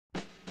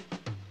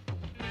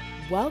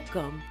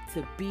Welcome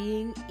to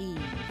Being Eve.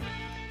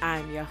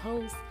 I'm your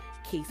host,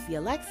 Casey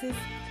Alexis,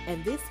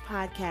 and this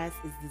podcast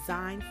is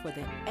designed for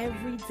the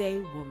everyday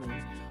woman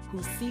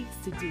who seeks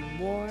to do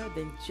more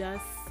than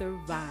just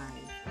survive.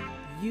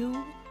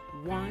 You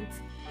want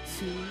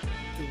to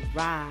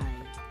thrive.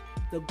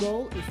 The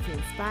goal is to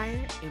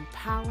inspire,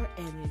 empower,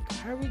 and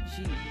encourage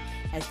you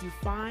as you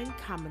find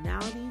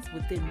commonalities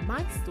within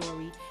my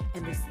story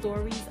and the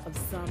stories of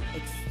some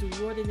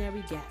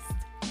extraordinary guests.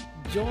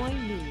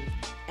 Join me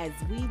as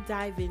we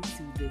dive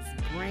into this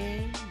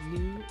brand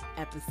new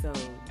episode.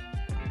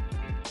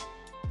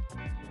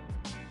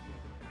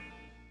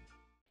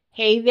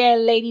 Hey there,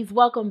 ladies.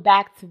 Welcome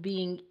back to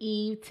Being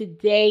Eve.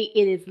 Today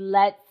it is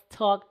Let's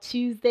Talk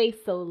Tuesday,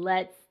 so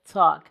let's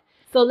talk.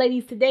 So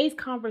ladies, today's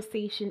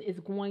conversation is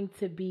going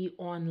to be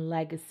on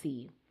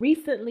legacy.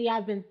 Recently,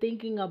 I've been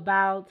thinking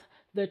about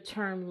the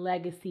term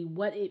legacy,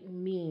 what it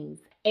means.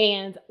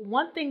 And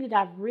one thing that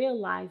I've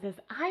realized is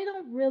I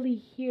don't really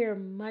hear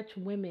much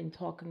women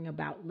talking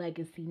about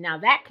legacy. Now,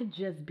 that could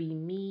just be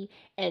me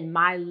and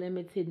my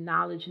limited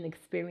knowledge and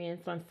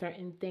experience on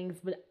certain things,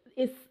 but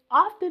it's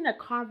often a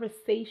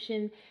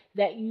conversation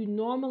that you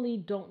normally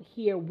don't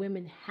hear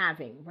women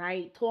having,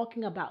 right?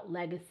 Talking about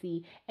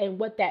legacy and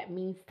what that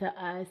means to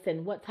us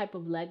and what type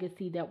of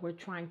legacy that we're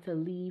trying to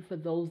leave for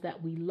those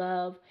that we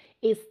love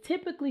is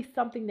typically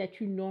something that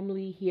you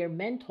normally hear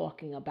men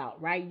talking about,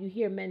 right? You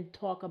hear men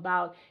talk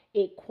about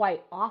it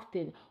quite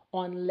often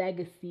on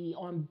legacy,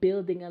 on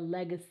building a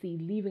legacy,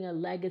 leaving a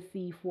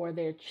legacy for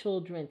their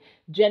children,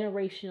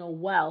 generational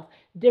wealth,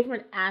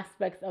 different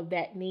aspects of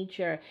that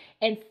nature.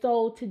 And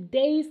so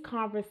today's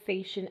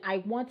conversation, I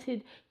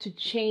wanted to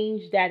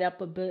change that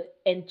up a bit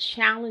and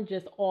challenge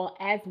us all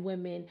as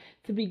women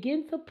to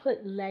begin to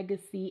put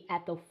legacy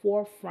at the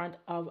forefront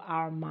of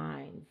our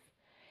minds.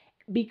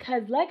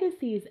 Because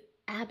legacy is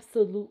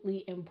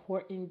absolutely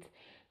important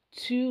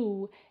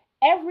to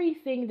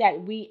everything that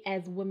we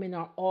as women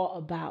are all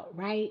about,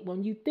 right?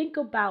 When you think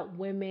about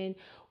women,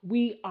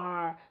 we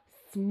are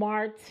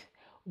smart,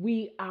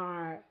 we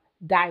are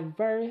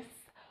diverse,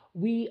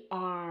 we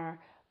are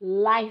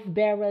life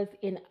bearers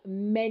in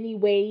many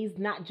ways,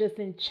 not just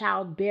in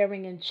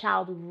childbearing and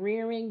child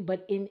rearing,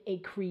 but in a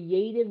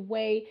creative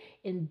way,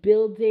 in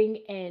building.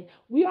 And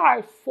we are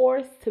a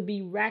force to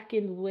be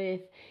reckoned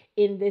with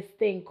in this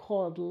thing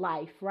called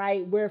life,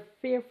 right? We're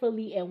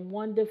fearfully and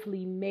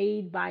wonderfully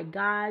made by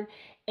God,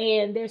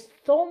 and there's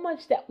so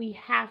much that we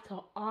have to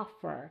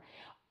offer.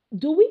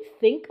 Do we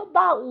think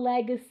about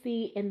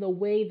legacy in the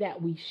way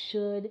that we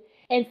should?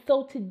 And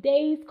so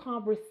today's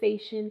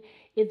conversation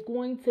is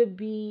going to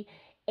be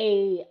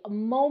a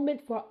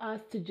moment for us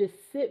to just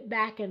sit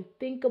back and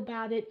think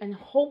about it, and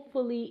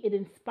hopefully it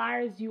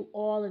inspires you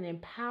all and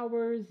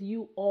empowers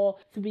you all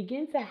to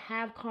begin to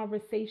have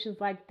conversations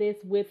like this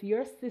with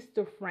your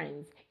sister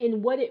friends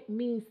in what it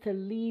means to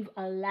leave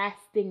a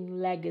lasting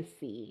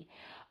legacy.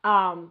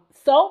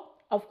 So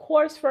of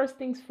course, first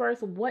things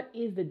first, what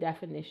is the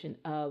definition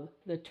of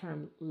the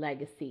term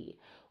legacy?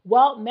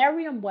 Well,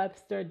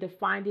 Merriam-Webster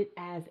defined it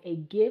as a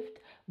gift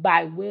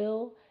by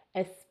will,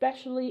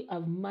 especially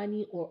of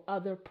money or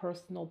other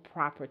personal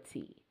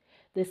property.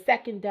 The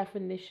second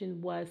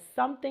definition was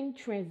something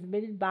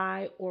transmitted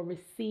by or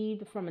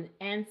received from an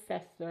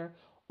ancestor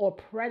or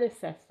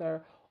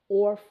predecessor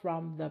or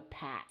from the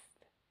past.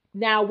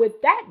 Now, with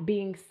that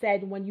being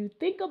said, when you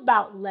think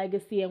about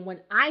legacy, and when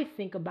I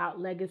think about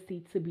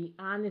legacy, to be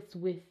honest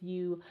with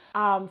you,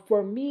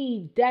 for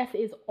me, death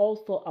is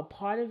also a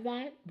part of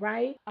that,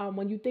 right?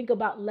 When you think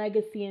about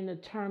legacy in the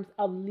terms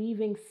of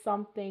leaving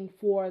something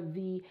for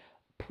the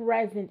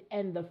present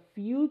and the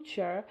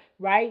future,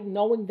 right?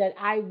 Knowing that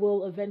I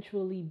will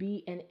eventually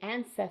be an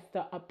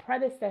ancestor, a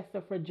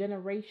predecessor for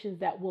generations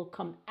that will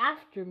come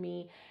after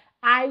me,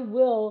 I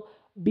will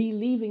be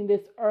leaving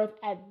this earth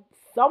at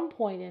some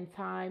point in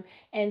time.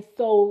 And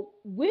so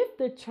with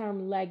the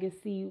term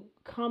legacy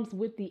comes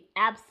with the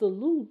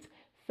absolute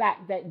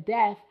fact that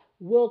death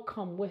will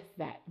come with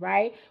that,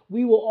 right?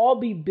 We will all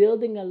be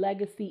building a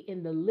legacy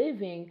in the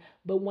living,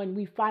 but when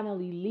we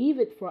finally leave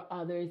it for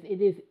others,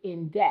 it is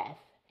in death.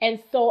 And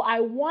so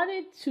I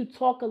wanted to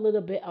talk a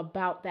little bit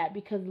about that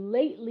because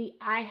lately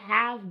I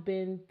have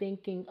been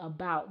thinking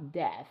about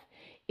death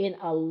in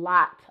a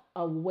lot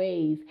of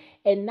ways,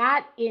 and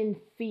not in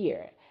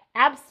fear.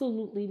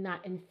 Absolutely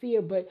not in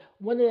fear, but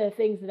one of the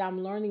things that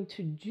I'm learning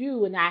to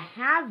do, and I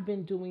have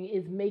been doing,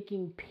 is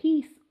making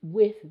peace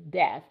with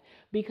death,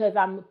 because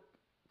I'm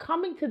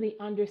coming to the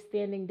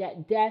understanding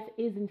that death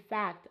is in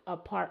fact a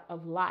part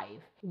of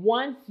life.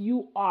 Once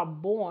you are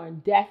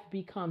born, death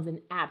becomes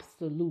an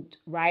absolute,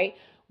 right?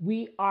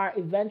 We are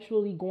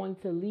eventually going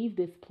to leave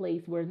this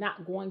place. We're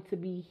not going to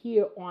be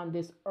here on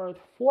this earth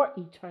for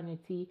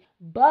eternity.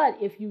 But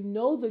if you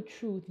know the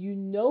truth, you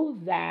know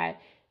that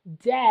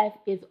death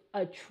is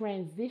a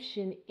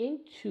transition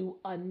into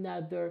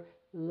another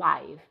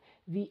life,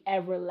 the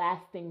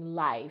everlasting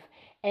life.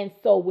 And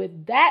so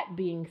with that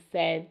being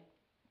said,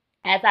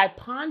 as I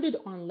pondered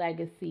on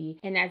legacy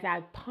and as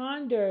I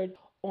pondered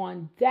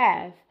on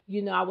death,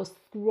 I was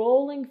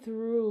scrolling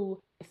through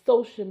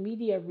social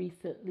media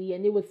recently,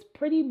 and it was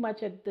pretty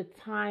much at the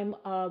time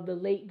of the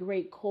late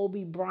great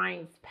Kobe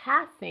Bryant's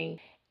passing.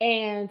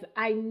 And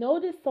I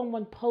noticed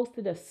someone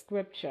posted a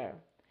scripture.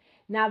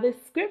 Now, this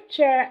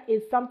scripture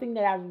is something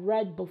that I've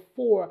read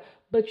before,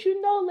 but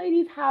you know,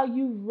 ladies, how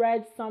you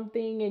read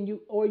something and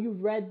you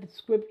read the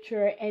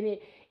scripture and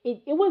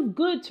it was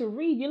good to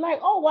read. You're like,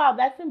 oh wow,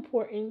 that's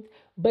important,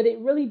 but it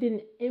really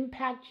didn't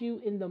impact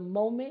you in the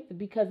moment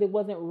because it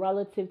wasn't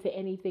relative to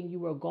anything you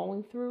were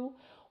going through.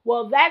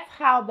 Well, that's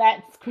how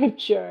that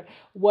scripture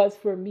was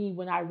for me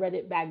when I read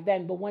it back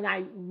then. But when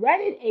I read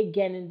it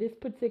again in this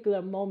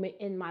particular moment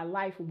in my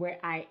life, where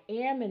I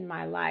am in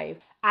my life,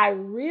 I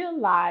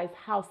realized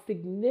how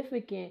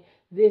significant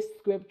this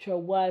scripture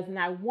was. And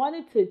I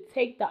wanted to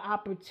take the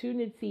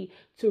opportunity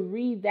to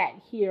read that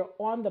here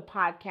on the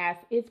podcast.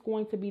 It's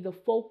going to be the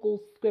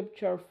focal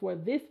scripture for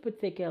this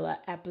particular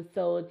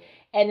episode,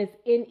 and it's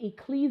in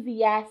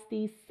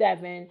Ecclesiastes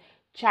 7,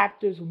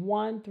 chapters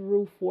 1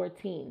 through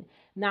 14.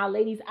 Now,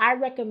 ladies, I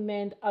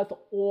recommend us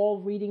all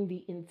reading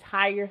the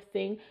entire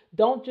thing.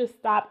 Don't just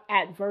stop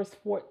at verse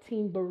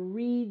 14, but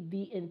read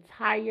the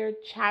entire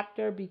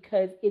chapter,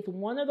 because it's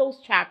one of those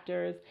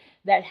chapters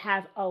that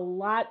has a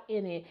lot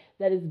in it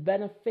that is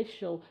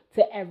beneficial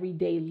to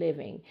everyday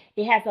living.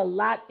 It has a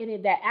lot in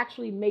it that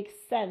actually makes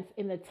sense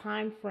in the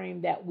time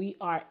frame that we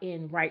are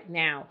in right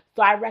now.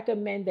 So I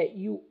recommend that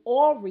you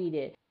all read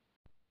it.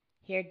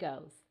 Here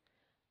goes.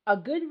 A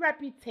good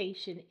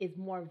reputation is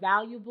more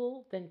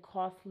valuable than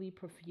costly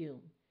perfume,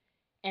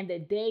 and the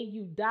day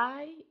you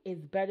die is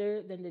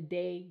better than the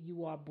day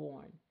you are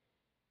born.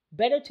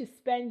 Better to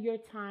spend your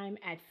time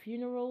at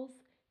funerals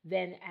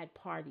than at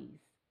parties.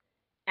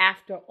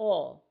 After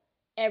all,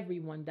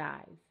 everyone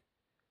dies.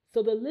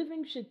 So the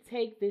living should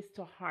take this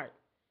to heart.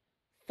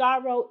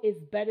 Sorrow is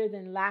better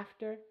than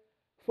laughter,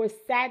 for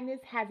sadness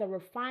has a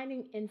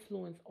refining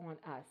influence on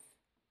us.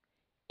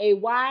 A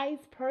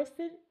wise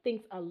person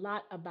thinks a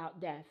lot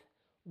about death,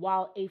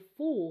 while a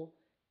fool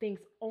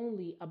thinks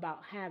only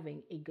about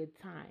having a good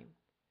time.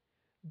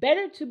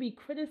 Better to be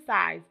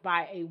criticized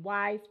by a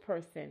wise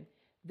person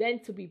than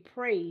to be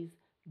praised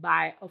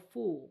by a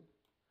fool.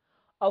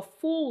 A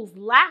fool's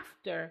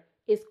laughter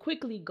is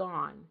quickly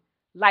gone,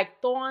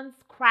 like thorns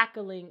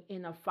crackling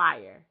in a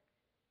fire.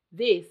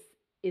 This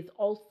is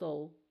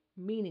also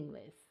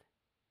meaningless.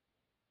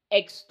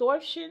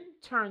 Extortion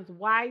turns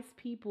wise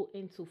people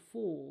into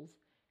fools,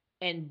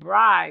 and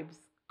bribes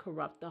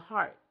corrupt the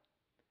heart.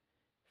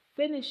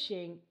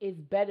 Finishing is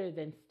better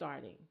than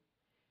starting.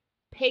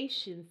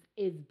 Patience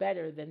is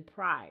better than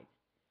pride.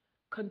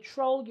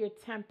 Control your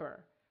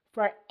temper,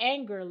 for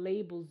anger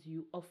labels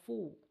you a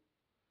fool.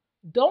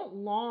 Don't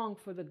long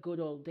for the good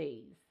old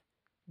days.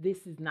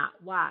 This is not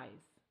wise.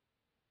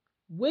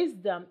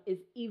 Wisdom is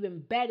even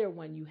better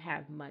when you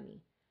have money.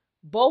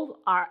 Both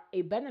are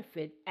a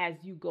benefit as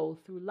you go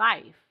through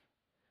life.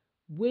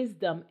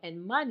 Wisdom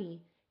and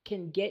money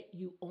can get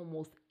you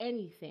almost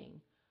anything,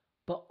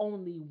 but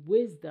only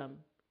wisdom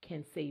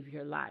can save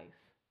your life.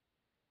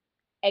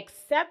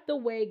 Accept the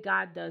way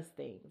God does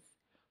things,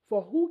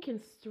 for who can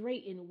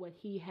straighten what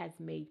he has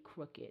made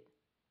crooked?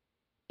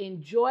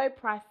 Enjoy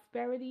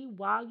prosperity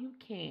while you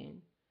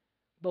can,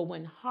 but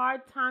when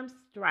hard times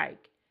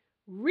strike,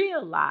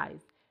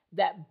 realize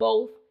that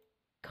both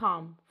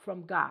come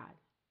from God.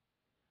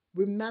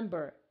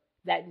 Remember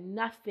that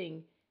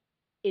nothing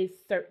is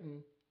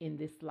certain in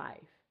this life.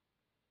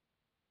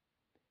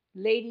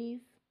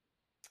 Ladies,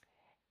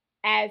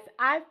 as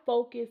I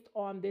focused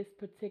on this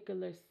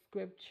particular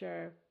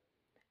scripture,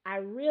 I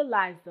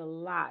realized a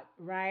lot,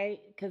 right?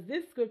 Because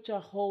this scripture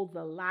holds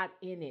a lot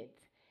in it.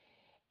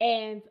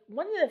 And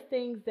one of the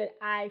things that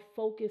I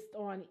focused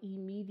on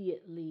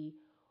immediately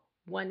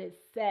when it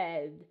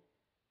said,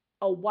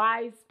 a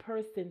wise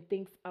person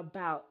thinks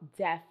about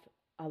death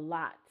a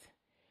lot.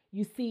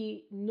 You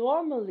see,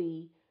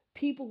 normally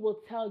people will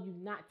tell you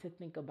not to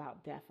think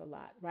about death a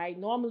lot, right?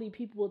 Normally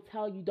people will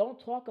tell you don't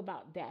talk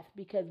about death,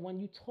 because when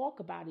you talk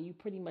about it, you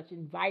pretty much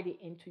invite it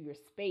into your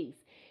space.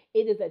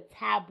 It is a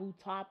taboo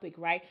topic,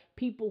 right?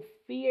 People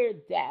fear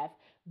death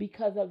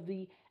because of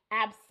the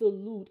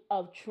absolute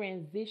of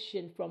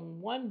transition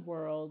from one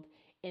world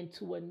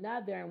into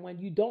another. And when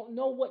you don't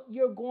know what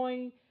you're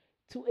going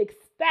to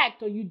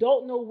expect, or you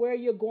don't know where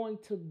you're going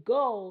to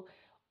go,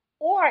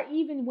 or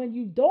even when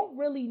you don't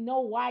really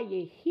know why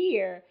you're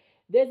here,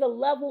 there's a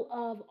level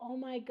of, oh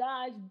my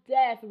gosh,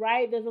 death,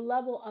 right? There's a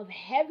level of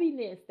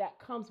heaviness that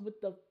comes with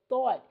the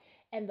thought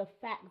and the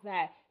fact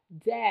that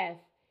death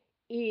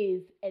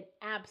is an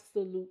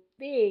absolute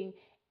thing,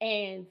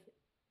 and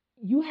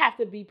you have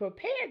to be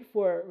prepared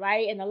for it,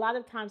 right? And a lot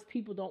of times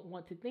people don't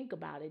want to think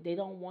about it. They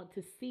don't want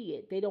to see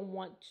it. They don't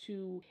want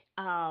to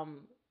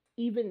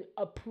even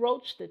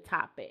approach the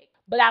topic.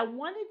 But I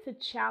wanted to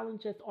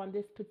challenge us on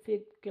this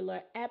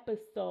particular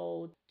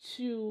episode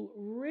to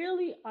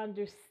really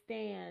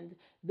understand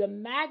the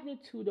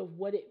magnitude of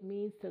what it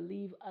means to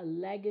leave a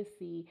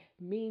legacy,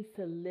 means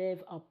to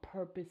live a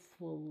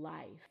purposeful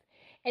life.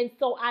 And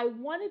so I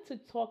wanted to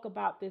talk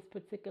about this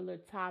particular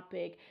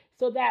topic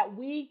so that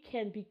we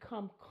can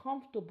become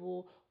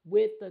comfortable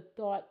with the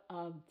thought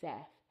of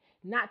death.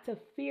 Not to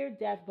fear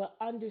death, but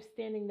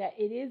understanding that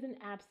it is an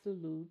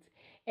absolute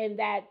and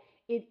that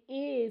it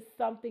is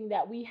something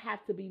that we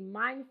have to be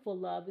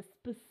mindful of,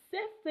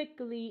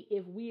 specifically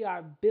if we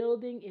are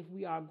building, if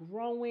we are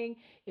growing,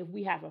 if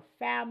we have a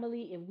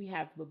family, if we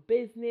have a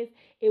business,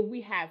 if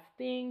we have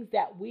things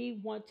that we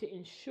want to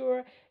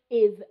ensure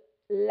is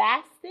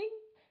lasting.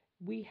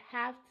 We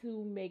have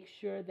to make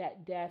sure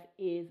that death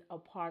is a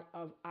part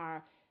of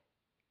our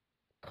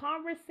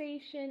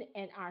conversation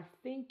and our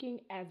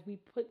thinking as we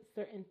put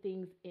certain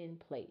things in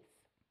place.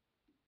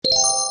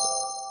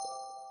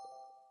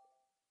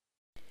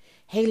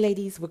 Hey,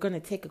 ladies, we're going to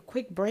take a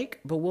quick break,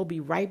 but we'll be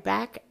right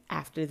back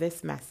after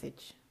this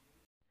message.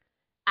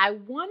 I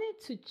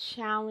wanted to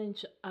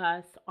challenge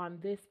us on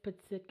this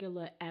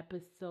particular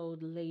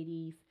episode,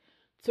 ladies,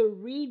 to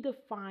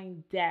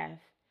redefine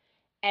death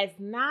as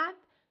not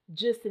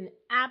just an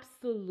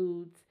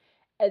absolute,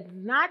 as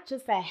not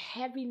just a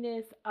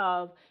heaviness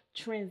of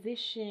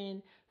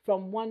transition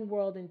from one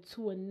world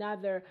into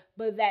another,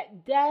 but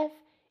that death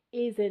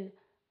is an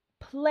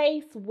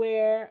place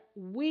where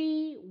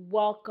we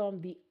welcome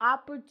the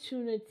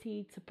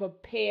opportunity to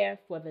prepare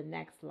for the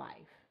next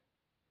life.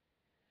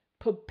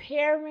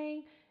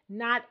 Preparing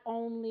not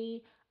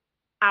only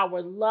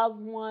our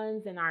loved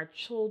ones and our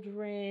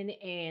children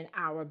and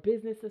our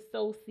business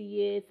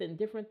associates and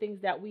different things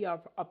that we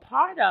are a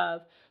part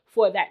of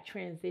for that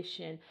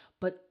transition,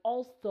 but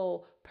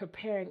also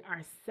preparing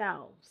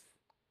ourselves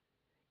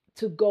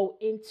to go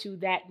into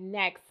that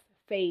next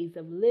phase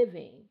of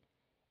living.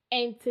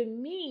 And to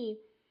me,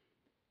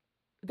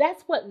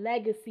 that's what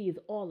legacy is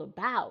all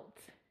about.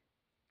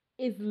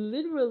 Is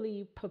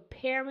literally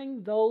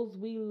preparing those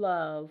we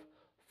love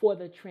for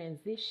the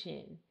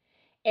transition.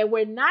 And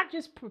we're not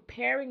just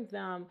preparing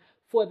them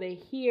for the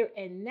here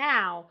and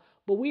now,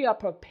 but we are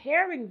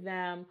preparing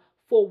them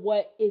for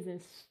what is in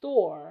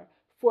store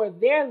for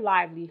their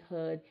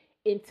livelihood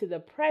into the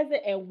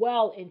present and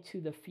well into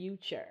the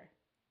future.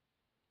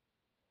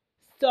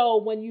 So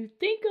when you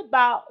think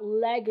about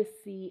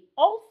legacy,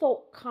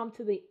 also come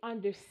to the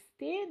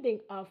understanding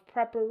of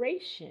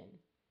preparation.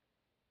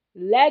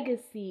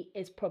 Legacy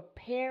is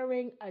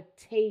preparing a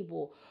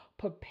table,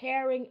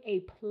 preparing a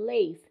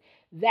place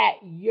that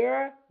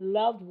your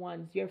loved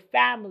ones, your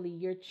family,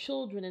 your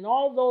children, and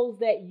all those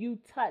that you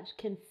touch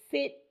can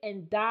sit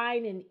and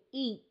dine and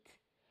eat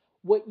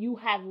what you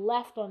have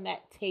left on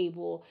that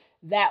table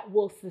that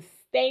will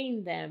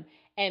sustain them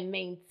and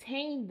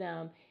maintain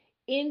them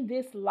in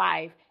this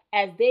life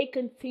as they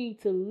continue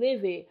to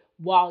live it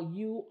while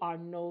you are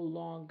no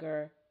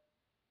longer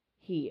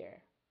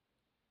here.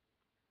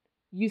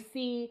 You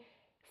see,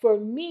 for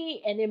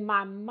me and in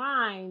my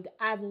mind,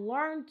 I've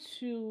learned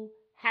to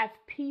have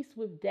peace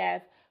with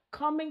death,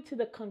 coming to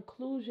the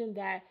conclusion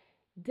that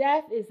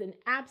death is an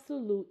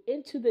absolute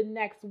into the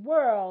next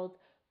world,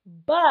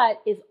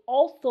 but is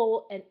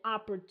also an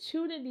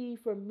opportunity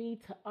for me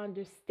to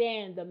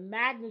understand the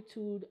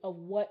magnitude of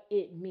what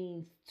it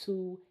means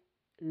to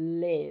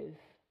live,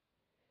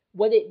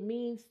 what it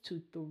means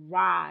to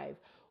thrive,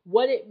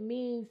 what it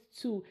means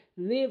to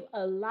live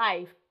a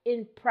life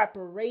in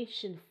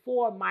preparation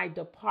for my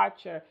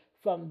departure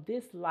from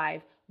this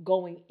life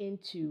going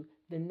into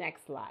the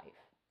next life.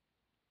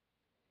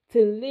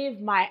 To live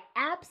my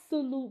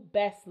absolute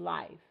best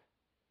life.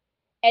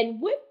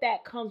 And with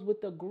that comes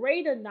with the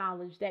greater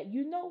knowledge that,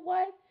 you know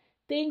what?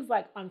 Things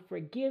like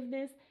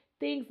unforgiveness,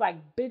 things like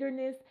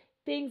bitterness,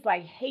 things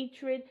like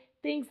hatred,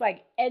 things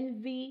like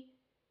envy,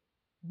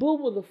 boo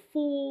with the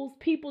fools,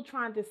 people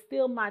trying to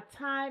steal my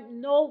time.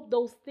 No,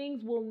 those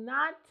things will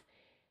not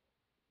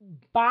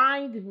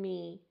bind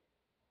me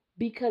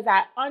because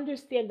I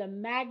understand the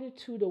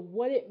magnitude of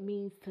what it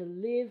means to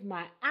live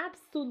my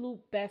absolute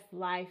best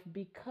life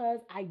because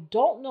I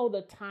don't know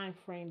the time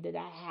frame that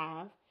I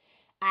have.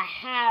 I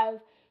have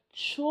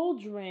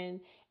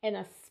children and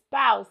a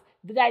spouse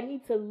that I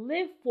need to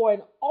live for,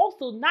 and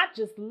also not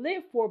just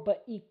live for,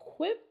 but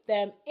equip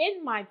them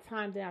in my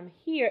time that I'm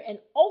here, and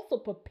also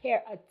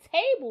prepare a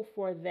table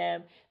for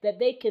them that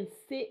they can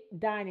sit,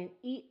 dine, and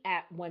eat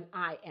at when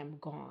I am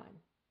gone.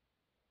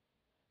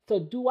 So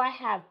do I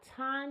have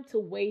time to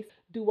waste?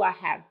 Do I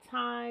have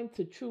time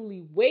to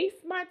truly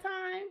waste my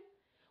time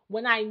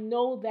when I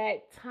know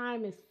that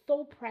time is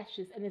so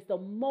precious and it's the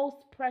most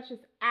precious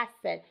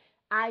asset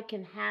I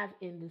can have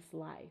in this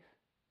life?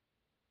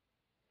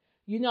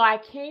 You know, I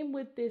came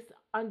with this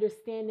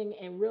understanding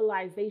and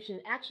realization.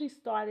 It actually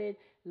started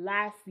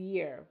last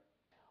year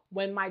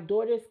when my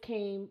daughters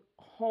came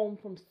home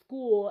from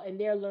school and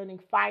they're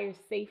learning fire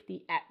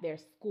safety at their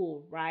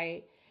school,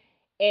 right?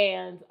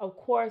 And of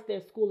course, their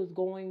school is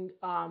going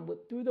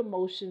through the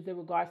motions in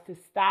regards to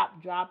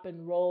stop, drop,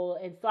 and roll.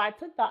 And so I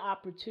took the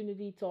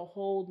opportunity to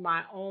hold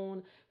my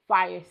own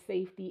fire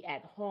safety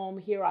at home.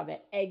 Here are the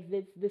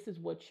exits. This is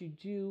what you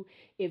do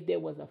if there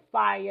was a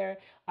fire.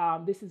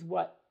 This is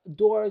what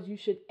doors you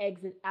should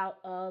exit out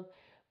of.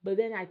 But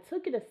then I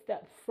took it a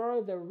step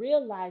further,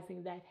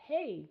 realizing that,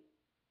 hey,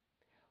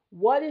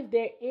 what if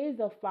there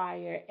is a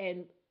fire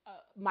and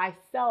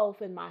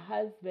myself and my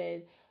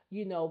husband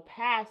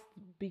passed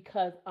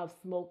because of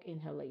smoke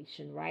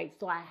inhalation, right?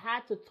 So I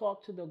had to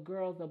talk to the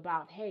girls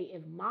about, hey,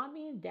 if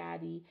mommy and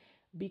daddy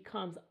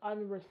becomes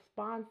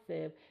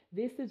unresponsive,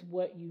 this is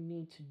what you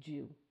need to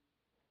do.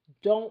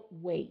 Don't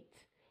wait.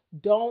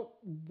 Don't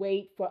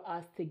wait for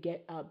us to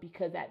get up,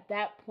 because at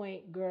that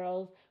point,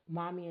 girls,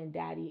 mommy and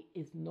daddy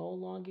is no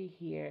longer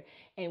here,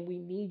 and we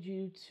need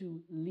you to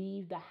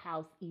leave the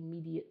house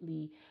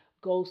immediately.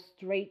 Go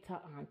straight to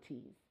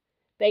auntie's.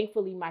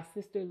 Thankfully, my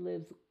sister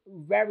lives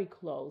very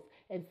close,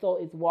 and so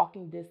it's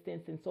walking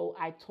distance. And so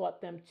I taught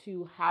them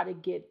to how to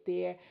get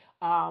there,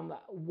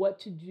 what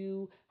to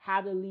do, how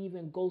to leave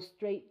and go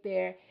straight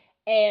there.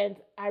 And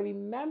I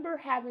remember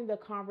having the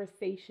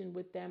conversation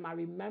with them. I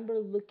remember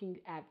looking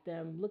at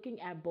them,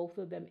 looking at both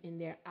of them in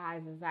their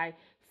eyes as I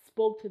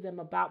spoke to them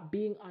about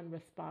being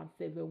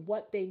unresponsive and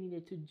what they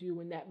needed to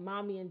do, and that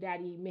mommy and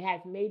daddy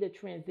has made a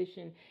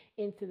transition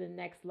into the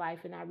next life.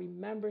 And I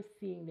remember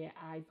seeing their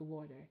eyes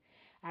water.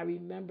 I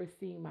remember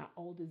seeing my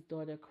oldest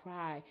daughter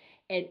cry.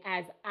 And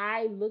as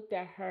I looked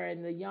at her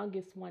and the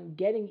youngest one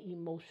getting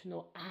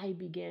emotional, I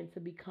began to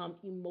become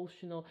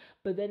emotional.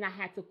 But then I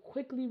had to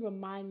quickly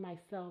remind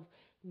myself,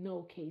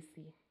 no,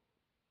 Casey,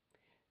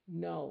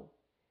 no.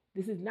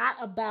 This is not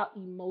about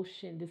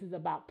emotion. This is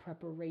about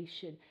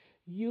preparation.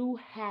 You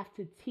have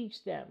to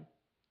teach them.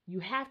 You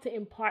have to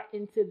impart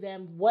into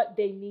them what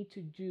they need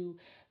to do.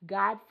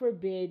 God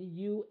forbid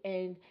you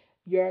and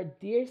your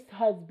dearest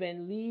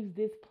husband leaves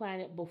this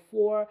planet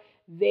before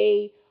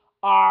they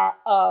are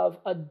of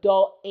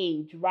adult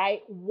age,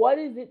 right? What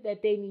is it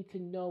that they need to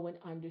know and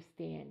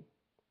understand?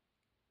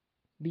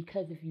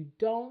 Because if you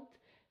don't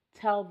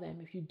tell them,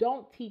 if you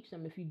don't teach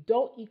them, if you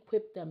don't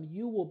equip them,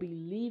 you will be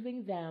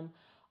leaving them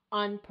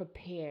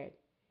unprepared.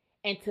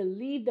 And to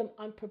leave them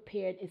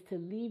unprepared is to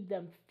leave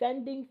them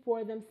fending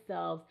for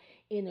themselves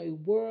in a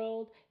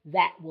world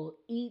that will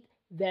eat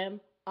them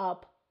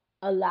up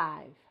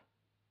alive.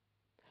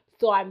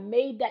 So I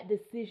made that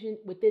decision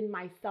within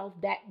myself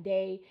that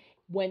day.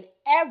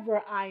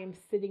 Whenever I am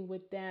sitting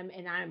with them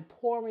and I'm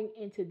pouring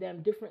into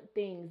them different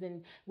things,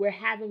 and we're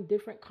having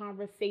different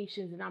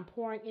conversations, and I'm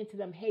pouring into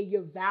them, hey,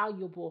 you're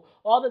valuable.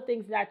 All the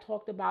things that I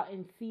talked about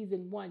in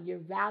season 1, you're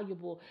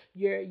valuable.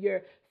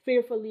 You're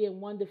fearfully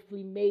and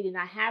wonderfully made. And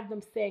I have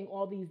them saying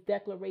all these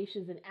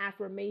declarations and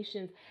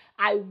affirmations.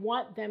 I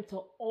want them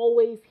to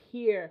always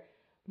hear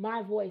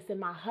my voice and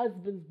my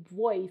husband's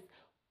voice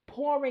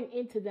pouring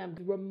into them,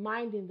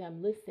 reminding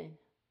them, listen,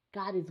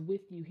 God is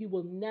with you. He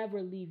will never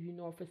leave you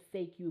nor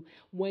forsake you.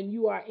 When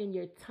you are in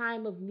your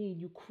time of need,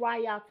 you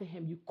cry out to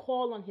him. You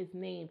call on his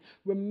name.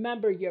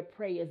 Remember your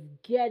prayers.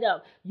 Get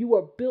up. You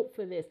were built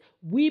for this.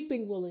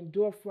 Weeping will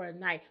endure for a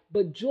night,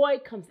 but joy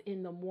comes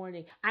in the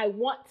morning. I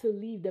want to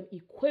leave them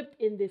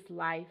equipped in this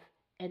life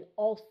and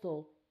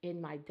also in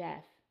my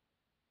death.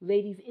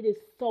 Ladies, it is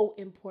so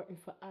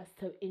important for us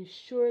to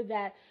ensure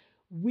that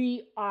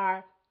we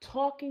are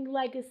talking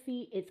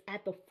legacy. It's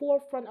at the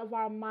forefront of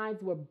our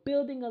minds. We're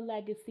building a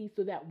legacy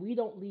so that we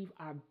don't leave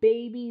our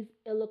babies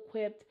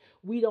ill-equipped.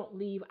 We don't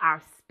leave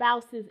our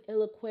spouses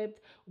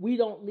ill-equipped. We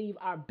don't leave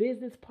our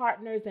business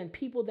partners and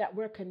people that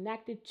we're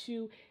connected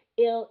to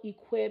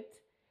ill-equipped,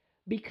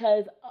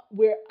 because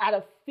we're out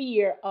of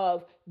fear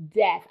of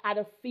death, out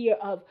of fear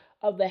of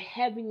the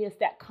heaviness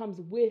that comes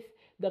with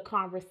the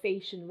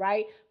conversation,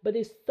 right? But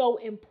it's so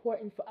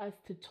important for us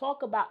to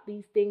talk about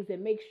these things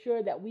and make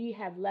sure that we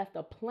have left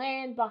a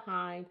plan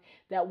behind,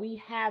 that we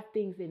have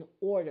things in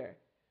order.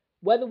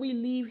 Whether we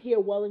leave here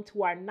well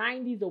into our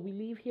 90s or we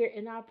leave here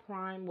in our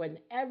prime,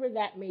 whenever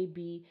that may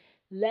be,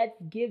 let's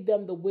give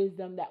them the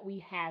wisdom that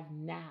we have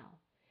now.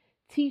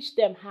 Teach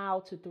them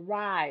how to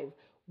thrive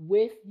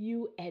with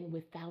you and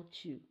without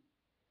you.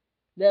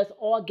 Let's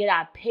all get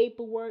our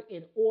paperwork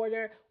in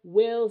order,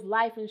 wills,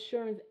 life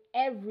insurance,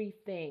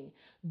 everything.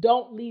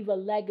 Don't leave a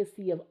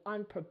legacy of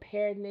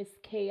unpreparedness,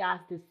 chaos,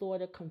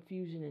 disorder,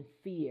 confusion, and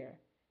fear.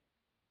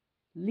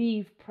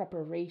 Leave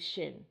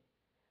preparation,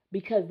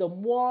 because the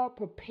more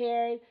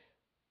prepared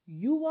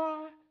you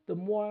are, the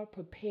more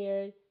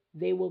prepared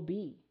they will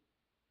be.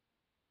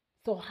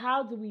 So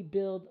how do we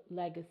build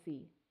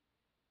legacy?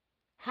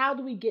 How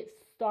do we get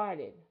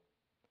started?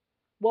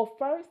 Well,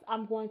 first,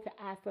 I'm going to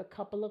ask a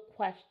couple of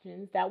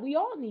questions that we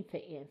all need to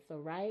answer,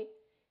 right?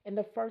 And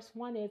the first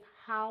one is,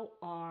 how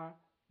are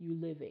you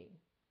living?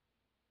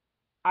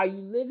 Are you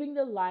living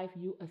the life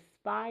you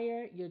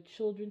aspire your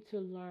children to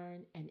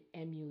learn and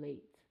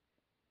emulate?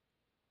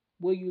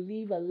 Will you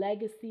leave a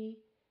legacy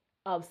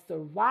of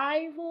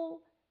survival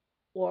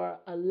or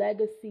a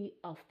legacy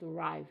of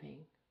thriving?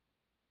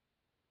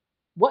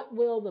 What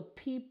will the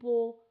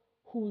people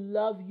who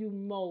love you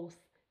most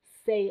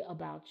say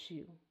about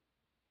you?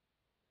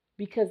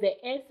 Because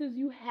the answers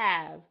you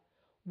have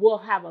will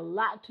have a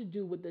lot to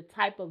do with the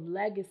type of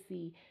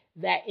legacy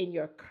that in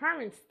your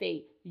current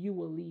state you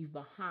will leave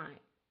behind.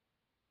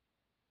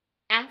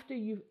 After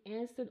you've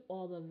answered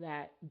all of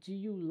that, do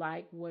you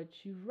like what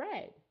you've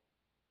read?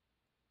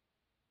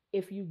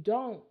 If you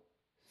don't,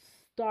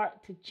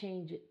 start to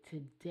change it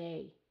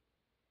today.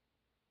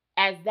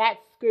 As that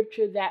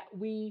scripture that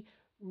we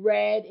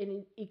read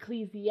in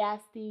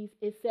Ecclesiastes,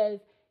 it says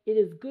it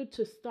is good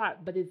to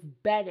start, but it's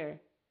better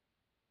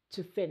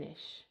to finish.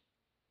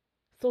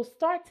 So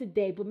start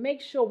today, but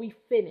make sure we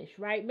finish,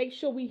 right? Make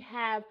sure we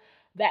have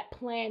that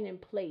plan in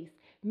place.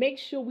 Make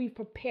sure we've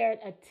prepared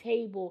a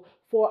table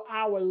for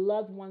our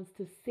loved ones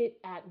to sit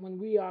at when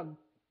we are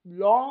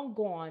long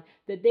gone,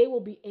 that they will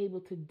be able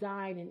to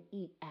dine and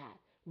eat at,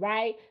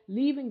 right?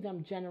 Leaving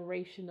them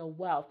generational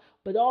wealth,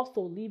 but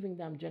also leaving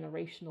them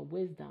generational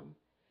wisdom,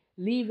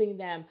 leaving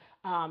them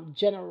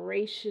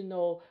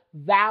generational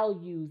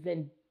values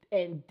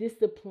and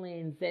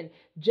disciplines and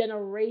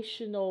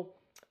generational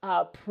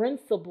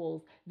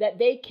principles that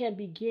they can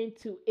begin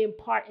to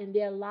impart in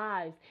their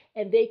lives,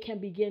 and they can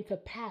begin to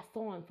pass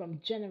on from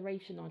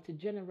generation onto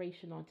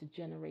generation onto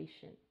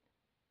generation.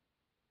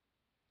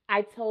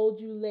 I told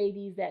you,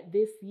 ladies, that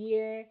this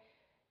year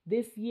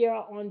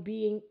on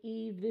Being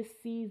Eve, this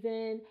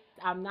season,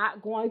 I'm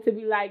not going to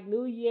be like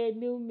new year,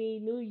 new me,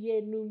 new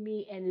year, new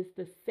me, and it's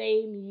the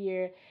same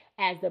year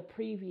as the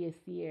previous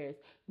years.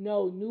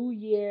 No, new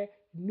year,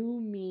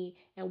 new me,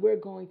 and we're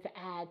going to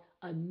add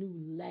a new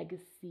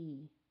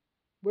legacy.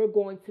 We're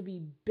going to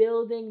be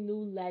building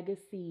new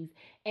legacies,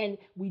 and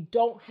we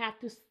don't have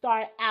to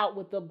start out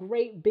with a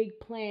great big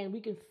plan. We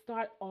can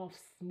start off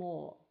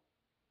small.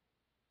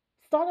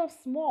 Start off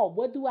small.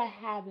 What do I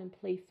have in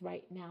place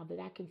right now that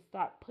I can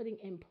start putting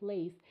in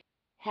place?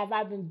 Have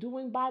I been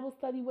doing Bible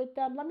study with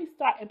them? Let me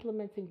start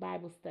implementing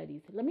Bible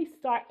studies. Let me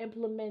start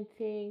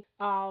implementing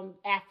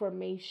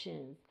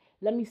affirmations.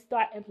 Let me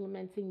start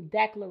implementing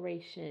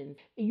declarations.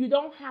 You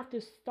don't have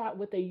to start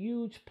with a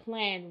huge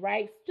plan,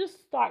 right?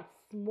 Just start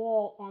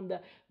small on the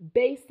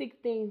basic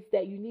things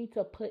that you need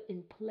to put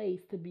in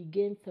place to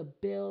begin to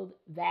build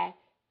that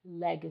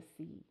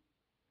legacy.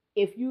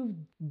 If you've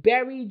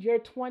buried your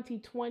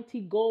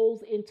 2020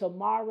 goals in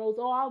tomorrow's,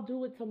 oh, I'll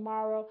do it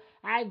tomorrow,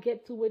 I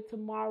get to it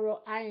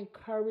tomorrow, I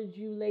encourage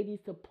you,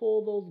 ladies, to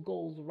pull those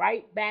goals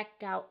right back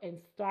out and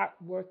start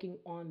working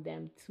on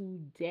them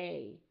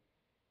today.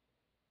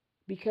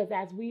 Because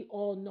as we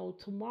all know,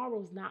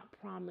 tomorrow's not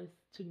promised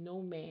to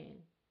no man.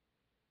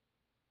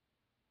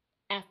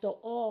 After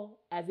all,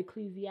 as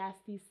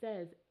Ecclesiastes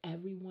says,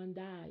 everyone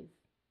dies.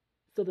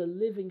 So the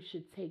living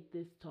should take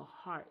this to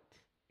heart.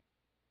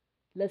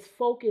 Let's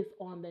focus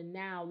on the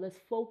now. Let's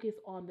focus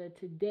on the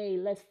today.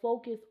 Let's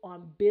focus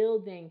on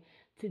building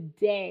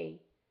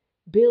today,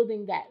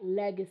 building that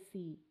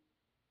legacy.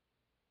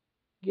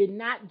 You're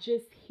not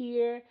just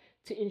here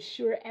to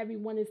ensure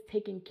everyone is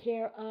taken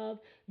care of.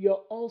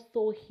 You're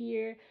also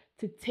here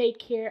to take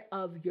care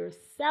of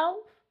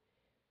yourself,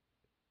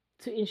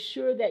 to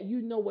ensure that you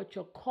know what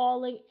your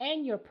calling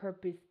and your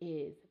purpose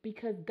is,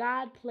 because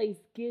God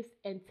placed gifts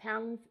and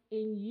talents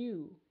in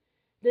you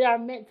that are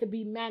meant to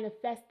be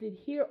manifested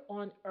here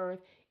on earth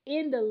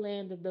in the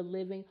land of the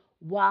living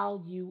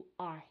while you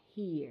are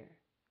here.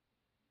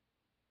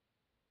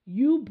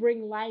 You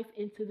bring life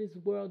into this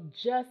world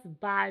just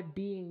by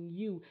being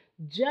you,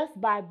 just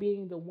by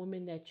being the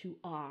woman that you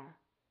are.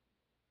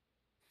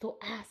 So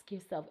ask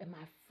yourself, am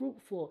I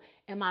fruitful?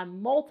 Am I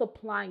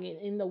multiplying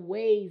it in the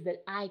ways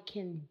that I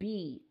can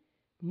be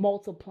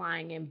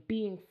multiplying and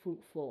being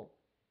fruitful?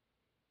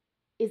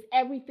 Is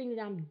everything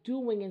that I'm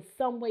doing in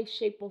some way,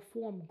 shape, or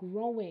form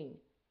growing?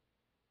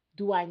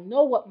 Do I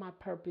know what my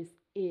purpose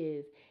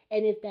is?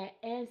 And if that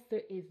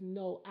answer is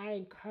no, I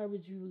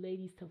encourage you,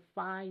 ladies, to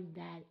find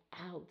that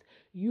out.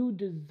 You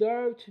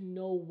deserve to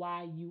know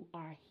why you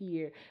are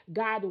here.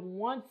 God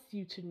wants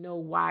you to know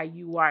why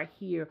you are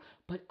here,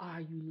 but are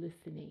you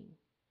listening?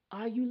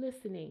 Are you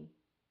listening?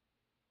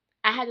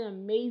 I had an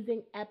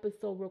amazing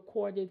episode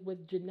recorded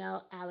with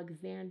Janelle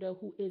Alexander,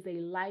 who is a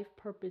life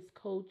purpose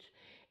coach.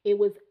 It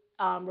was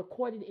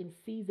recorded in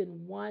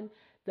season 1.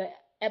 The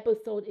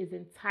episode is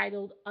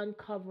entitled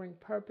Uncovering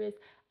Purpose.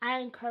 I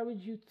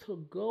encourage you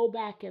to go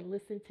back and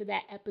listen to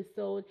that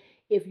episode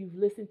if you've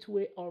listened to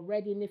it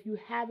already. And if you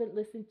haven't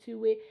listened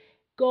to it,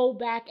 go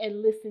back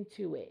and listen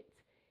to it.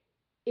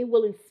 It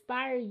will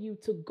inspire you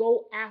to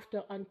go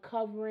after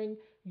uncovering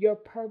your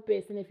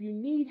purpose. And if you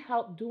need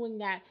help doing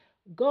that,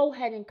 go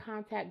ahead and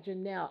contact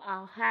Janelle.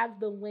 I'll have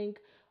the link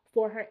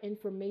for her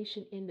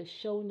information in the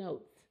show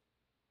notes.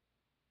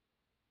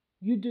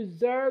 You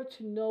deserve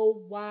to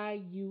know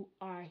why you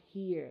are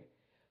here.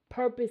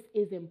 Purpose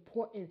is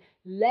important.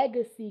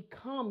 Legacy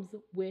comes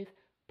with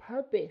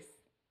purpose.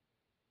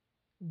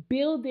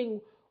 Building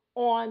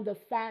on the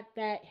fact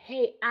that,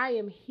 hey, I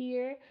am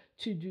here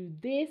to do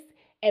this,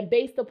 and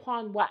based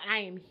upon what I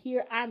am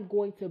here, I'm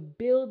going to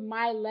build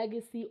my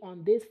legacy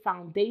on this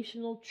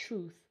foundational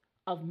truth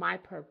of my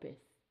purpose.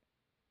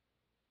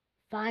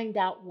 Find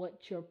out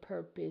what your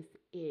purpose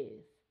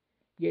is.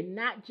 You're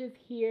not just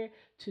here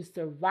to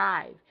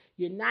survive.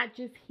 You're not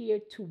just here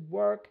to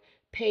work,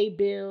 pay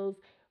bills,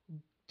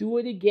 do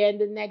it again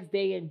the next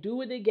day, and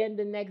do it again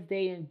the next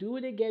day, and do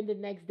it again the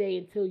next day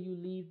until you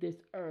leave this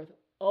earth.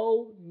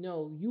 Oh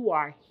no, you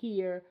are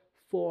here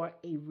for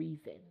a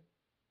reason.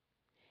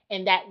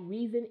 And that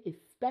reason is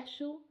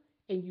special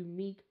and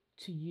unique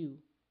to you.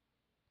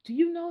 Do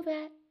you know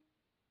that?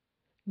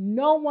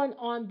 No one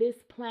on this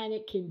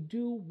planet can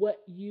do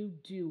what you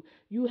do.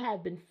 You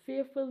have been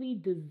fearfully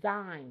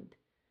designed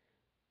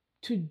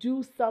to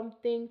do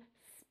something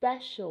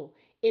special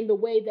in the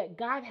way that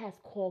God has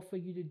called for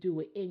you to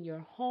do it in your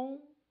home,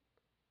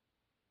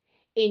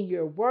 in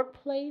your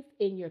workplace,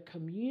 in your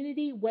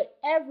community,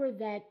 whatever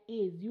that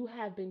is, you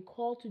have been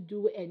called to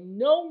do it, and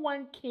no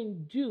one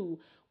can do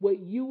what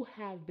you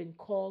have been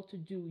called to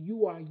do.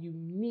 You are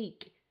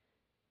unique.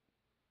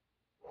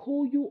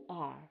 Who you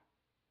are,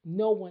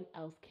 no one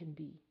else can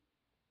be.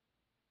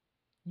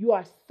 You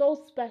are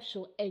so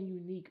special and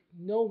unique,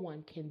 no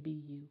one can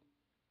be you.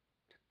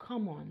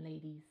 Come on,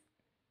 ladies.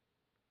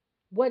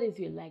 What is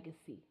your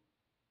legacy?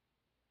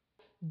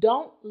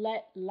 Don't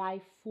let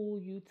life fool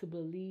you to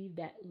believe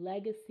that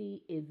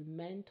legacy is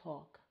men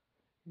talk.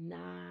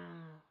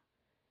 Nah.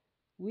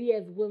 We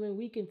as women,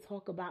 we can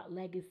talk about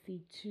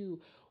legacy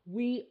too.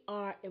 We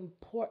are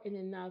important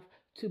enough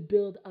to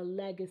build a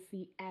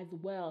legacy as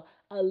well.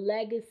 A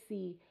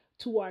legacy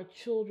to our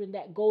children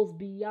that goes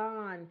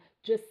beyond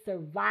just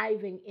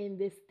surviving in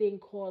this thing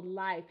called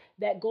life,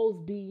 that goes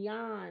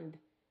beyond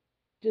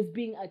just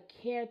being a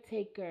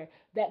caretaker,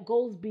 that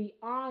goes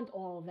beyond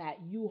all that.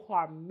 You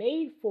are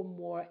made for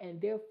more, and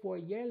therefore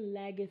your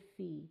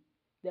legacy,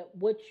 that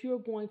what you're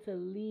going to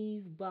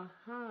leave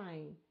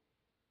behind,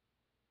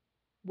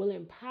 will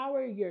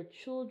empower your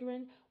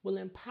children, will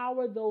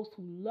empower those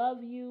who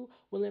love you,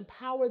 will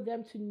empower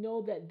them to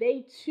know that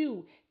they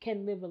too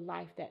can live a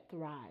life that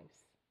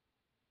thrives.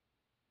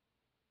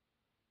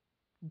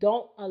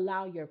 Don't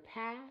allow your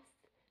past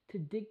to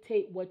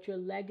dictate what your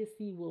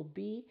legacy will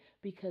be,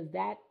 because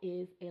that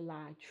is a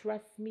lie.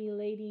 Trust me,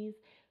 ladies,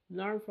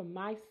 learn from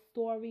my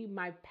story.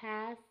 My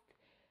past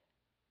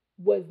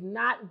was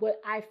not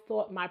what I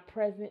thought my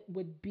present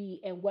would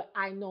be and what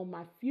I know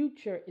my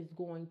future is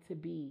going to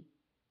be.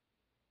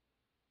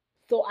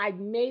 So I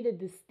made a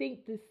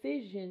distinct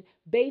decision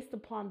based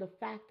upon the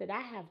fact that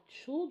I have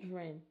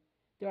children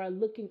that are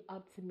looking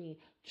up to me,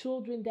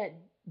 children that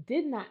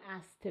did not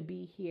ask to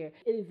be here.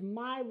 It is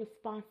my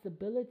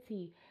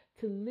responsibility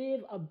to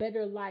live a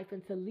better life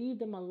and to leave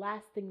them a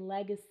lasting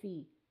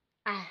legacy.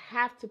 I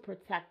have to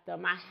protect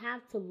them. I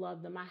have to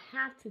love them. I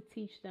have to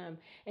teach them.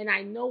 And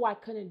I know I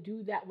couldn't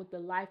do that with the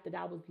life that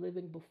I was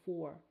living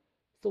before.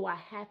 So I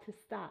had to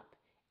stop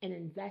and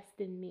invest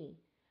in me.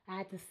 I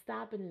had to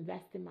stop and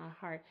invest in my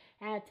heart.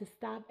 I had to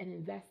stop and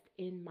invest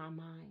in my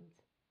mind.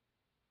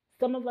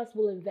 Some of us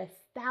will invest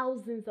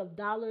thousands of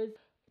dollars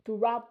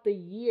throughout the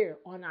year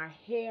on our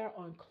hair,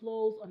 on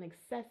clothes, on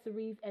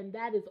accessories, and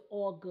that is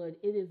all good.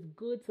 It is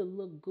good to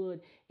look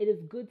good. It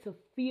is good to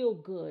feel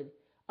good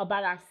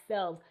about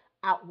ourselves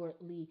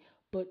outwardly.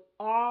 But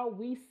are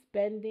we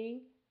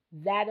spending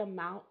that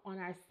amount on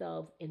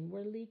ourselves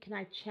inwardly? Can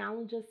I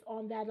challenge us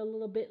on that a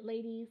little bit,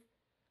 ladies?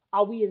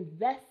 Are we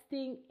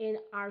investing in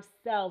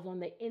ourselves on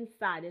the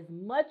inside as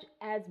much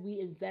as we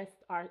invest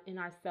in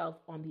ourselves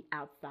on the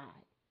outside?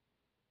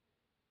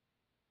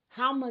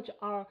 How much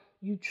are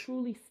you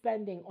truly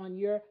spending on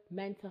your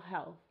mental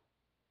health?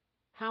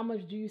 How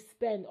much do you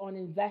spend on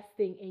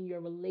investing in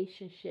your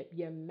relationship,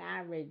 your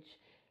marriage,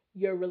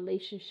 your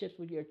relationships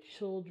with your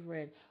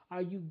children?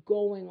 Are you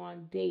going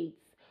on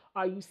dates?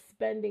 Are you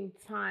spending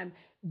time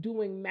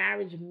doing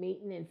marriage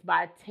maintenance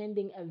by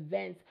attending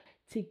events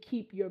to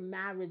keep your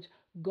marriage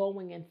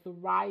going and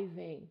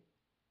thriving?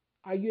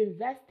 Are you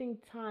investing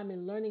time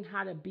in learning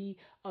how to be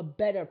a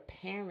better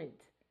parent?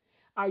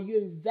 Are you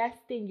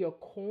investing your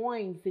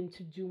coins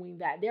into doing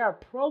that? There are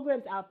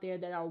programs out there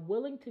that are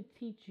willing to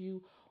teach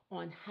you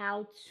on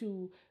how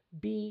to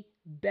be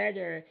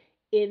better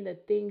in the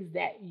things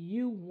that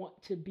you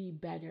want to be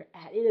better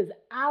at. It is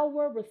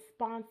our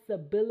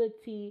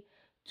responsibility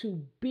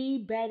to be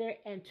better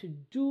and to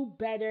do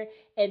better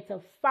and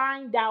to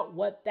find out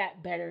what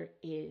that better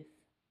is.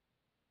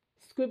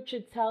 Scripture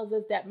tells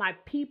us that my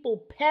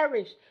people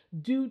perish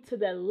due to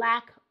the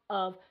lack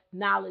of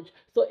knowledge.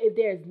 So if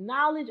there's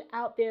knowledge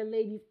out there,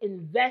 ladies,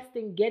 invest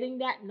in getting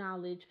that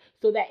knowledge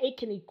so that it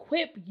can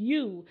equip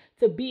you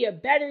to be a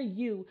better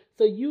you,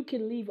 so you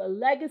can leave a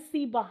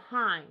legacy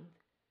behind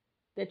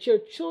that your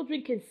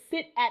children can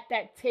sit at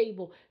that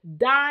table,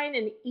 dine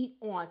and eat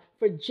on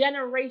for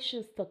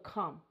generations to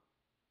come.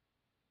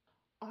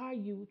 Are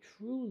you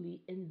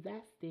truly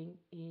investing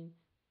in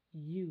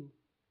you?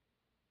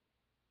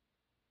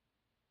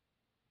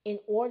 In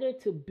order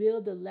to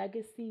build the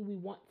legacy we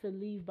want to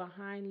leave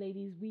behind,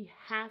 ladies, we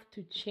have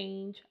to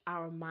change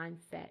our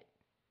mindset.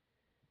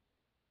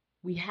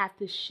 We have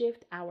to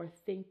shift our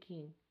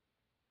thinking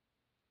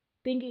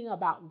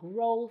about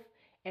growth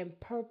and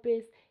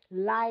purpose,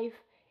 life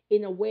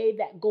in a way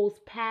that goes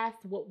past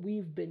what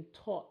we've been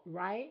taught,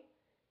 right?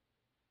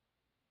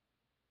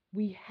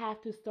 We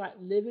have to start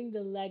living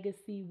the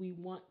legacy we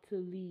want to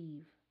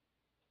leave.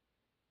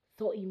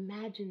 So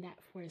imagine that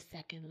for a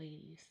second,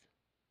 ladies.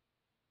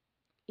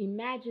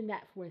 Imagine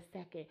that for a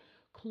second.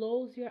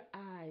 Close your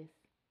eyes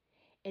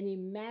and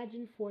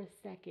imagine for a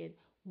second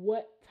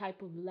what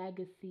type of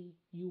legacy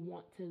you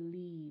want to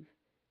leave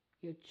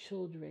your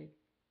children,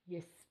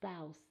 your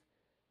spouse,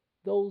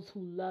 those who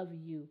love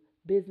you,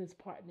 business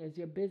partners,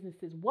 your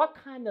businesses. What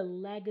kind of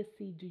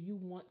legacy do you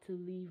want to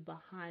leave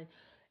behind?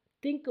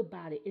 Think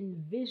about it,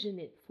 envision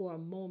it for a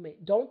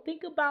moment. Don't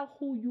think about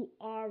who you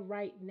are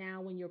right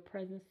now in your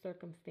present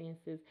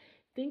circumstances.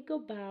 Think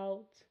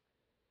about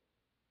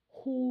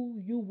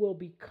who you will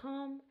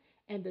become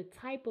and the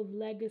type of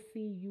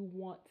legacy you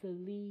want to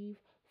leave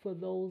for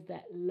those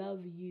that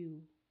love you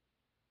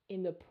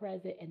in the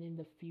present and in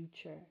the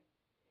future.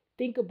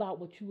 Think about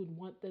what you would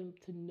want them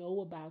to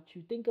know about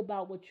you. Think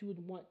about what you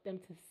would want them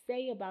to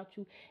say about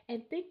you.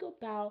 And think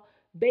about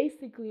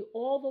basically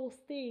all those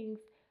things,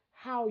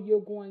 how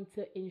you're going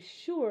to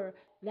ensure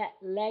that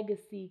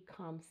legacy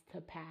comes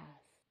to pass.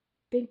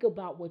 Think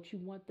about what you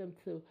want them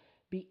to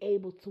be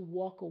able to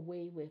walk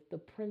away with, the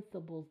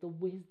principles, the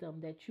wisdom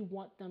that you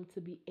want them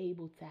to be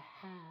able to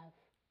have.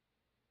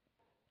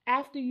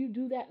 After you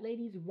do that,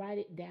 ladies, write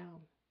it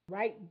down.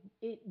 Write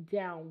it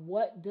down.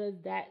 What does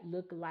that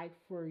look like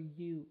for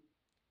you?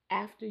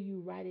 After you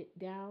write it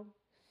down,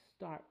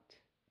 start.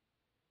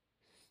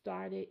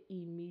 Start it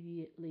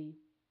immediately.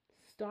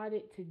 Start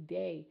it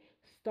today.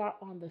 Start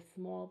on the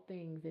small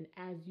things. And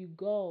as you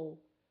go,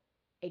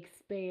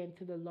 expand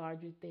to the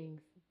larger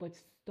things. But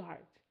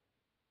start.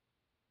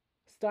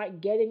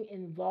 Start getting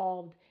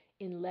involved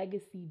in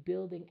legacy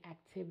building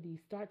activities.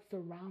 Start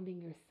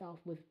surrounding yourself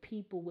with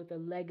people with a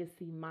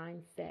legacy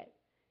mindset.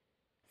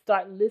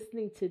 Start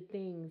listening to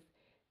things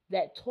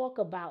that talk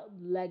about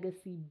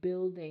legacy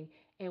building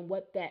and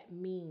what that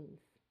means.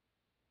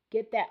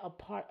 Get that a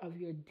part of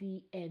your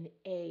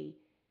DNA.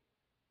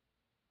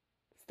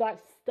 Start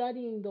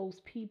studying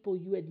those people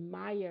you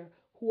admire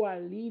who are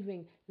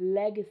leaving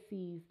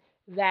legacies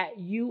that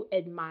you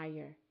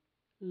admire.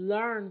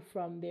 Learn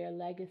from their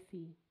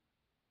legacy.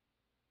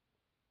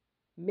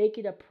 Make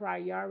it a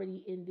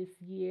priority in this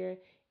year,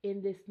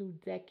 in this new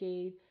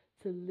decade,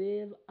 to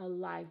live a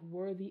life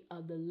worthy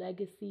of the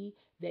legacy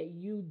that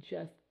you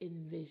just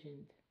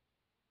envisioned.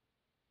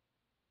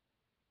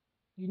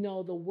 You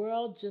know, the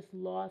world just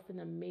lost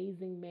an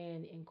amazing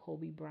man in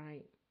Kobe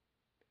Bryant.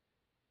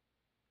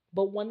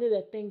 But one of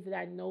the things that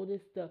I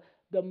noticed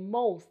the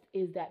most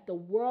is that the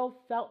world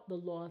felt the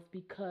loss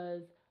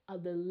because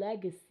of the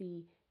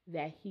legacy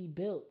that he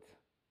built.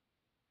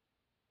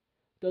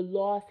 The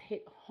loss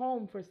hit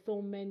home for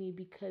so many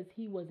because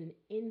he was an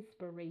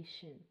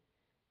inspiration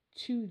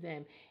to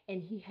them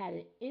and he had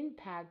an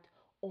impact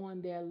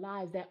on their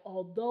lives, that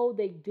although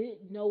they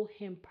didn't know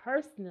him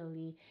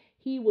personally,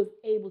 he was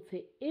able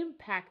to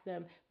impact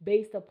them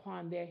based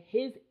upon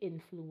his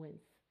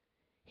influence.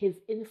 His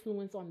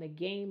influence on the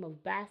game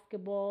of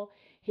basketball,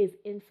 his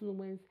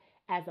influence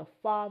as a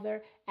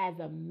father, as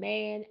a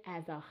man,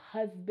 as a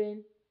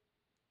husband.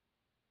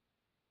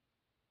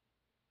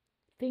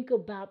 Think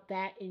about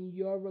that in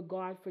your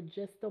regard for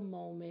just a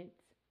moment.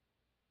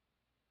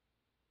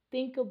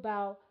 Think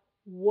about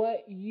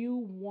what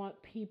you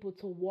want people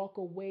to walk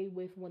away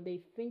with when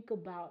they think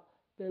about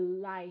the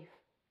life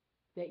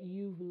that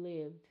you've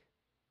lived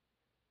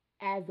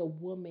as a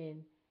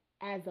woman,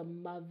 as a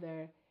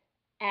mother,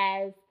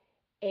 as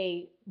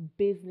a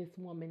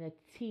businesswoman,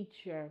 a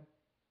teacher,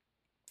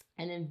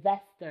 an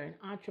investor, an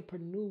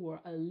entrepreneur,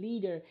 a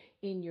leader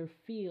in your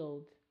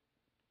field.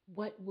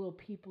 What will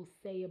people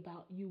say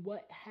about you?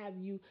 What have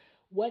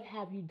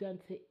you done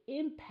to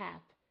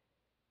impact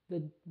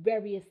the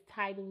various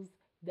titles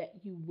that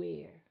you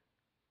wear?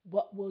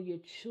 What will your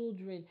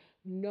children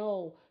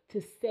know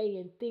to say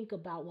and think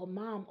about? Well,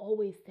 mom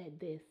always said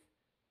this.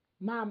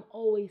 Mom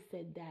always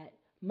said that.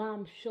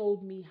 Mom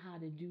showed me how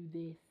to do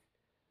this.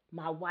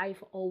 My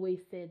wife always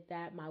said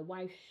that. My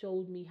wife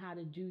showed me how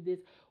to do this.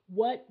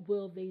 What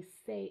will they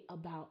say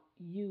about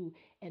you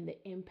and the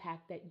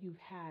impact that you've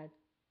had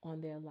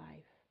on their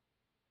life?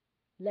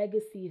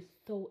 Legacy is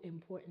so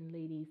important,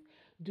 ladies.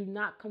 Do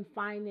not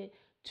confine it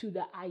to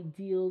the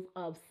ideals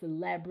of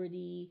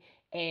celebrity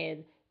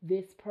and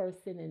this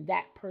person and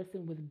that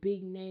person with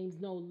big names.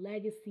 No,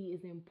 legacy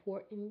is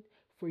important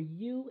for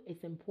you.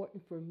 It's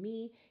important for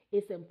me.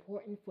 It's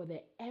important for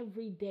the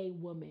everyday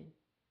woman.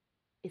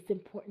 It's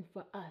important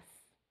for us.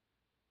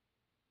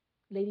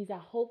 Ladies, I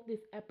hope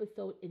this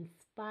episode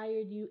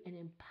inspired you and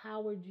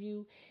empowered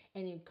you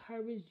and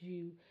encouraged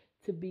you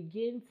to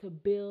begin to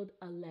build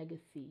a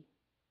legacy,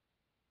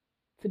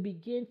 to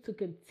begin to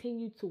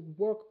continue to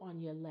work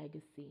on your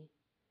legacy,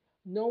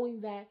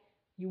 knowing that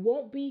you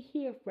won't be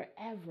here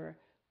forever,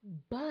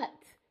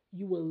 but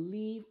you will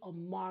leave a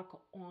mark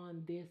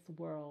on this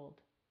world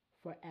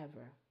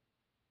forever.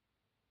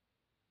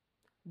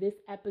 This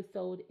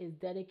episode is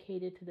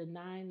dedicated to the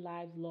 9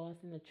 lives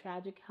lost in a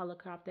tragic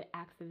helicopter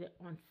accident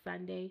on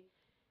Sunday,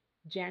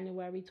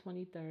 January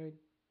 23rd.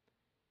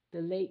 The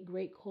late,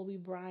 great Kobe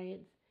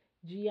Bryant,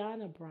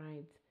 Gianna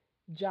Bryant,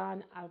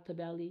 John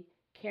Altobelli,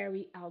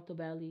 Carrie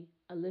Altobelli,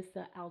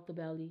 Alyssa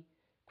Altobelli,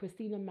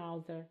 Christina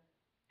Mauser,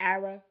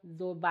 Ara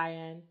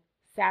Zobayan,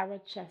 Sarah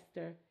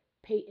Chester,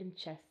 Peyton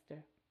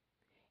Chester,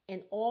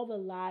 and all the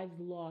lives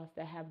lost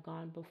that have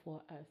gone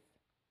before us.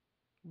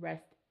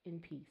 Rest in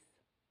peace.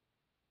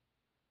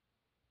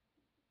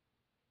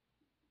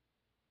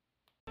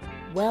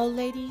 Well,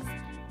 ladies,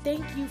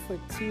 Thank you for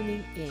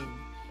tuning in.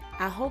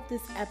 I hope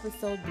this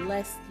episode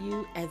blessed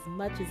you as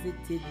much as it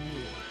did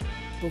me.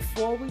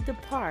 Before we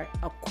depart,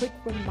 a quick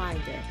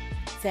reminder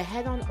to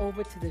head on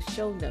over to the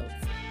show notes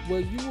where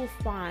you will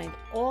find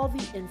all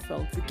the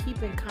info to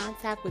keep in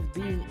contact with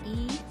Being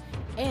Eve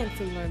and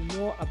to learn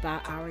more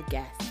about our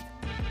guests.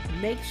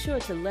 Make sure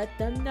to let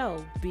them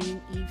know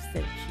Being Eve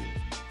sent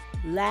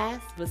you.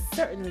 Last but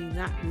certainly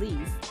not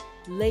least,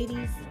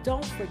 ladies,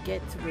 don't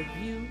forget to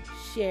review,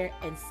 share,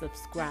 and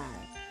subscribe.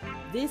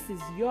 This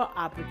is your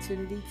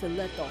opportunity to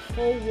let the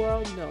whole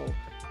world know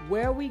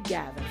where we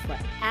gather for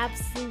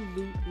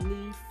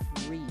absolutely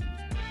free.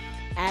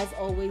 As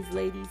always,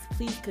 ladies,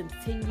 please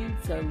continue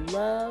to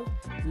love,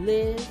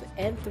 live,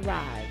 and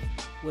thrive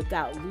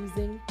without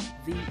losing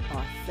the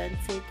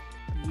authentic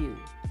you.